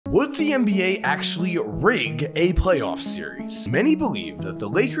Would the NBA actually rig a playoff series? Many believe that the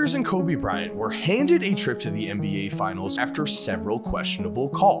Lakers and Kobe Bryant were handed a trip to the NBA Finals after several questionable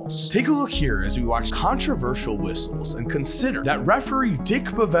calls. Take a look here as we watch controversial whistles and consider that referee Dick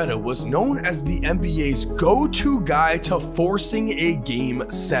Bavetta was known as the NBA's go-to guy to forcing a Game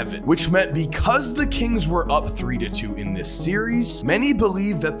 7, which meant because the Kings were up 3-2 in this series, many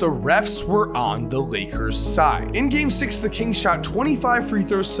believe that the refs were on the Lakers' side. In Game 6, the Kings shot 25 free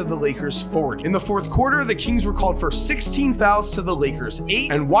throws to the Lakers 40. In the fourth quarter, the Kings were called for 16 fouls to the Lakers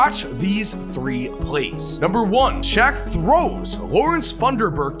 8, and watch these 3 plays. Number 1, Shaq throws Lawrence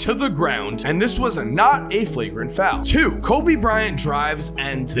Funderburk to the ground, and this was not a flagrant foul. 2, Kobe Bryant drives,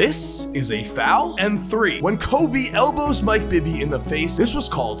 and this is a foul. And 3, when Kobe elbows Mike Bibby in the face, this was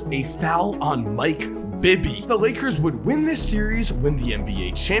called a foul on Mike Bibby. The Lakers would win this series, win the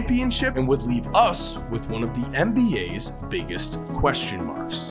NBA championship, and would leave us with one of the NBA's biggest question marks.